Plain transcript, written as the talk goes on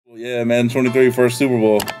Yeah, man, 23 first Super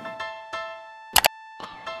Bowl.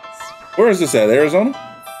 Where is this at? Arizona?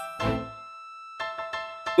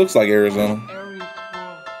 Looks like Arizona.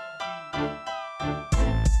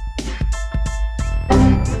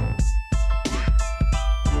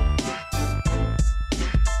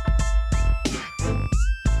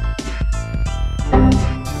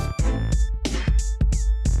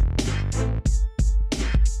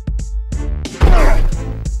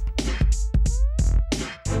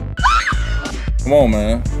 Come on,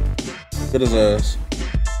 man. Get his ass.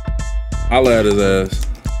 Holla at his ass.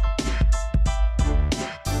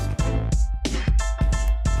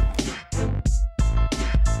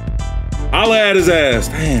 Holla at his ass.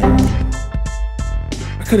 Damn.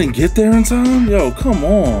 I couldn't get there in time? Yo, come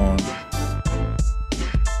on.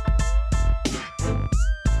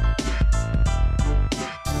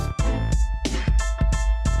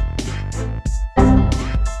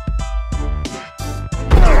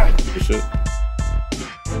 Good shit.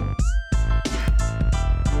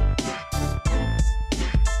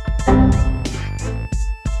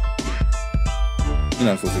 You're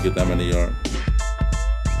not supposed to get that many yards.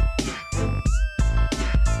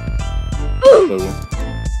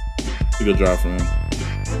 It's a good drive from him.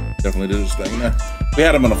 Definitely did his thing there. We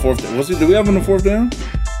had him on the fourth down. Did we have him on the fourth down?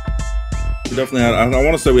 We definitely had. I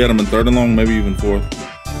want to say we had him in third and long, maybe even fourth.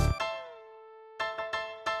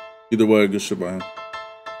 Either way, good shit by him.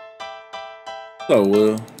 So,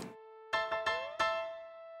 Will.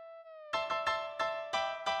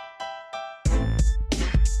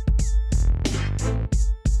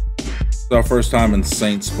 Our first time in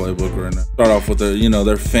Saints playbook right now. Start off with their, you know,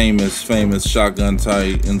 their famous shotgun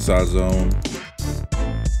tight inside zone.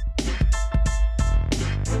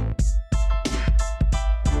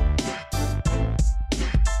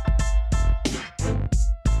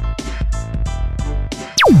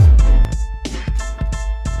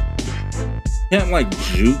 Can't like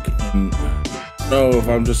juke, and I don't know if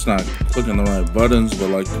I'm just not clicking the right buttons, but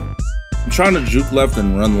like I'm trying to juke left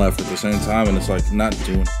and run left at the same time, and it's like not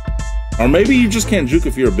doing it. Or maybe you just can't juke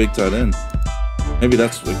if you're a big tight end. Maybe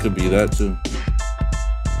it could be that too.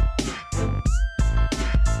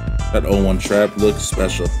 That 0-1 trap looks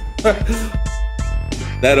special.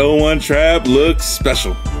 That 0-1 trap looks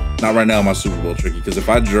special. Not right now, my Super Bowl Tricky, because if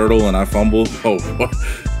I jurtle and I fumble, oh,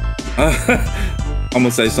 I'm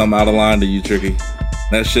gonna say something out of line to you, Tricky.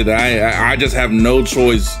 That shit, I just have no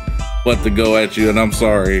choice but to go at you, and I'm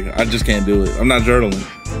sorry. I just can't do it. I'm not jurtling.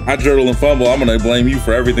 I jurtle and fumble, I'm gonna blame you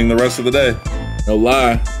for everything the rest of the day. No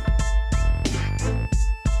lie.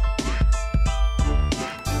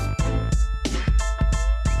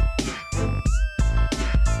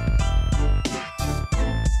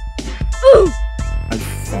 I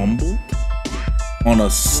fumbled on a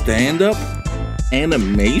stand-up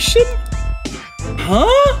animation? Huh?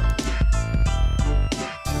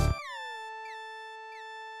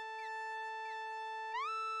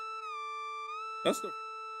 That's the...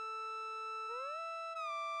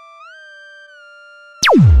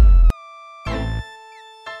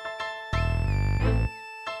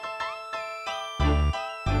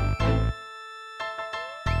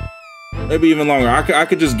 Maybe even longer. I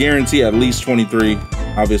could just guarantee at least 23.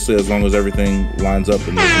 Obviously, as long as everything lines up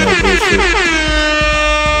and there's no bullshit.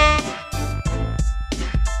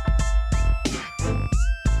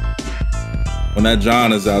 When that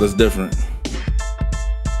John is out, it's different.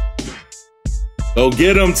 Go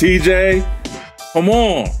get him, TJ. Come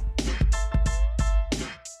on.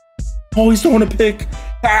 Oh, he's throwing a pick.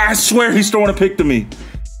 I swear he's throwing a pick to me.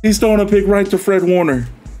 He's throwing a pick right to Fred Warner.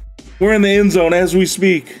 We're in the end zone as we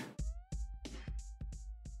speak.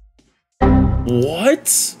 What?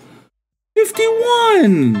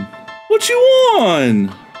 51. What you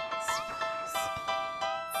on?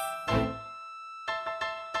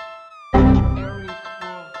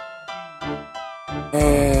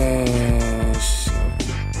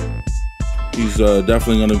 He's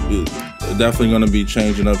definitely gonna be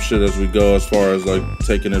changing up shit as we go, as far as like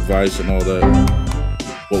taking advice and all that.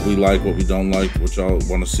 What we like, what we don't like, what y'all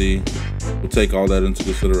want to see. We'll take all that into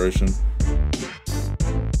consideration.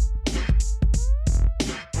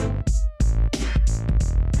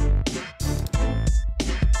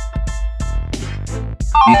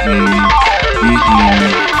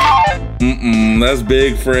 That's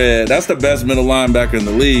Big Fred. That's the best middle linebacker in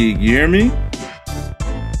the league. You hear me?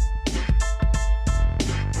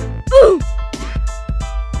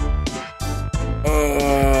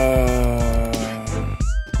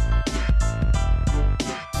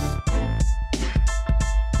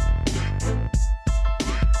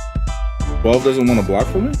 Twelve doesn't want to block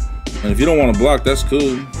for me? And if you don't want to block, that's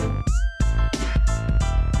cool.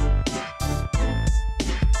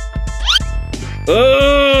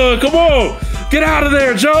 Come on. Get out of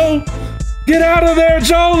there, Joe. Get out of there,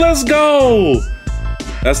 Joe. Let's go.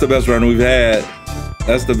 That's the best run we've had.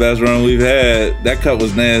 That's the best run we've had. That cut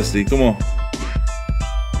was nasty. Come on.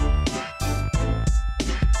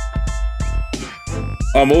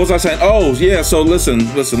 What was I saying? Oh, yeah. So listen.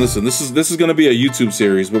 This is gonna be a YouTube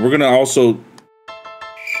series, but we're gonna also.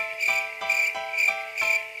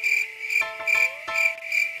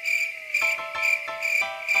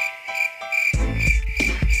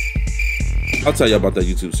 I'll tell you about that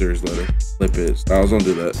YouTube series later. Lip it. Styles, don't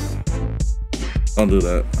do that. Don't do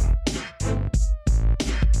that.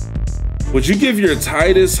 Would you give your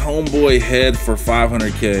tightest homeboy head for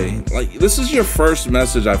 500K? Like, this is your first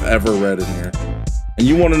message I've ever read in here. And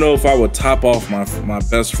you want to know if I would top off my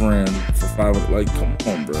best friend for 500? Like, come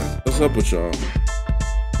on, bro. What's up with y'all?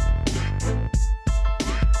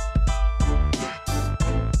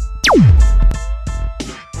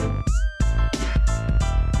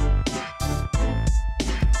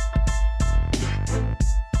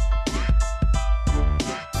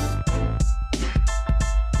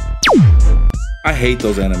 I hate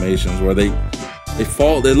those animations where they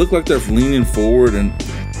fall. They look like they're leaning forward and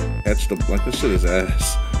catch them. Like, this shit is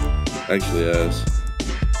ass. Actually ass.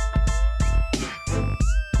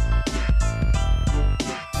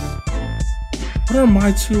 What are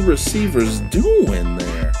my two receivers doing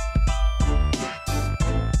there?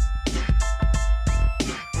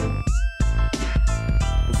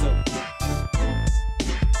 What's up?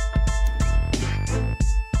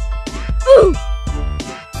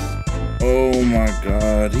 Oh my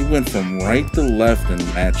god, he went from right to left and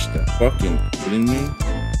matched that. Fucking kidding me?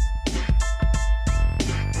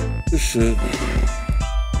 This shit.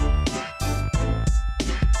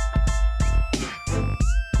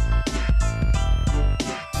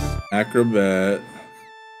 Acrobat.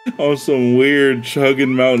 On some weird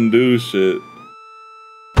chugging Mountain Dew shit.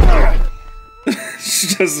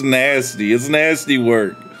 It's just nasty. It's nasty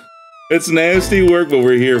work. It's nasty work, but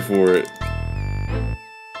we're here for it.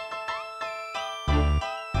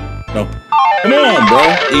 No. Come on, bro.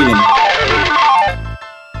 Eat him.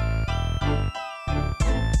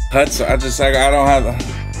 Cuts. I don't have.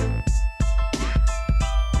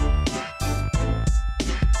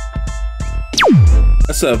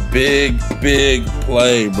 That's a big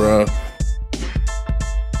play, bro.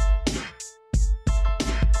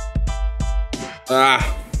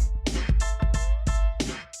 Ah.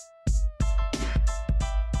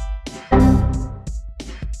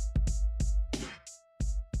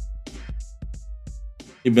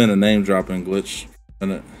 You've been a name dropping glitch,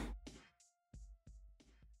 isn't it?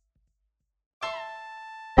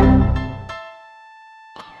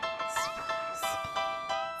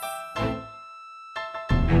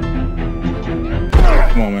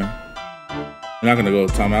 Come on, man. You're not gonna go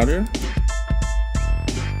timeout here?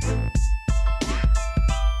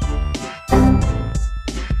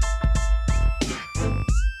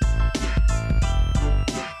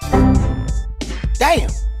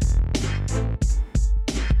 Damn.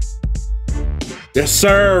 Yes,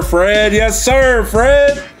 sir, Fred. Yes, sir,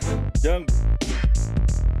 Fred. Young.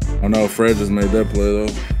 Oh no, Fred just made that play though.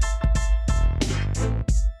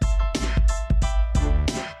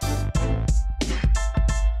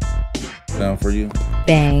 Down for you.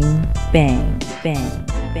 Bang, bang, bang,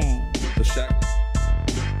 bang. The shack.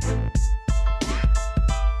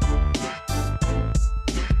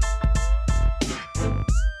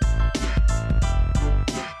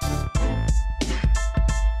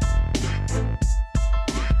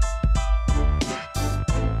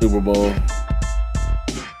 Super Bowl,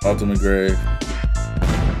 Ultimate Grave.